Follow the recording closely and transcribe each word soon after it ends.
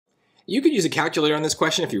You could use a calculator on this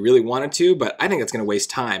question if you really wanted to, but I think that's going to waste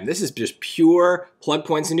time. This is just pure plug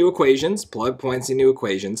points into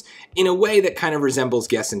equations in a way that kind of resembles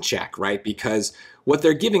guess and check, right? Because what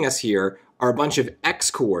they're giving us here are a bunch of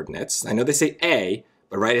x coordinates. I know they say a,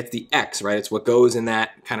 but right, it's the x, right? It's what goes in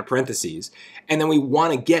that kind of parentheses. And then we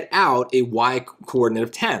want to get out a y coordinate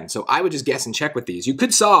of 10. So I would just guess and check with these. You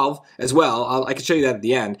could solve as well. I could show you that at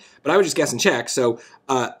the end, but I would just guess and check. So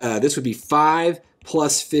this would be 5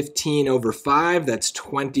 plus 15 over 5, that's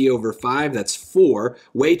 20 over 5, that's 4,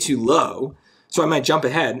 way too low. So I might jump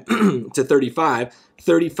ahead to 35.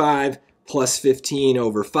 35 plus 15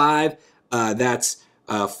 over 5, that's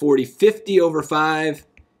 40. 50 over 5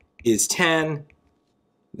 is 10.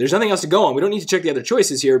 There's nothing else to go on. We don't need to check the other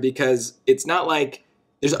choices here because it's not like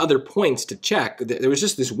there's other points to check. There was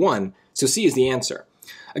just this one, so C is the answer.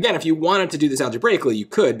 Again, if you wanted to do this algebraically, you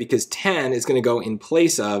could, because 10 is going to go in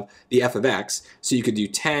place of the f of x. So you could do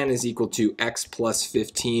 10 is equal to x plus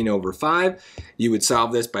 15 over 5. You would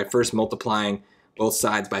solve this by first multiplying both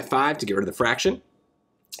sides by 5 to get rid of the fraction.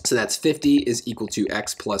 So that's 50 is equal to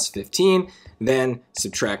x plus 15. Then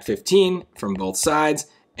subtract 15 from both sides,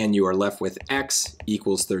 and you are left with x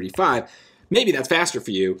equals 35. Maybe that's faster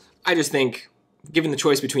for you. I just think, given the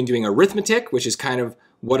choice between doing arithmetic, which is kind of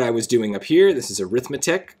what I was doing up here, this is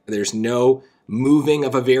arithmetic. There's no moving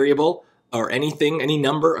of a variable or anything, any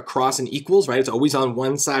number across an equals, right? It's always on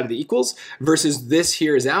one side of the equals, versus this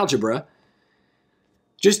here is algebra.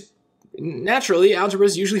 Just naturally, algebra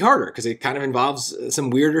is usually harder because it kind of involves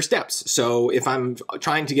some weirder steps. So if I'm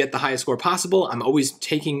trying to get the highest score possible, I'm always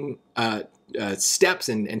taking steps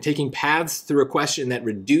and taking paths through a question that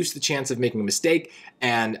reduce the chance of making a mistake.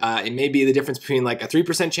 And it may be the difference between like a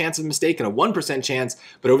 3% chance of mistake and a 1% chance,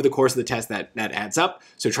 but over the course of the test that adds up.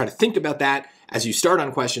 So try to think about that as you start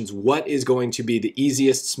on questions. What is going to be the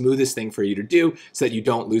easiest, smoothest thing for you to do so that you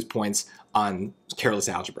don't lose points on careless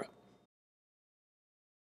algebra?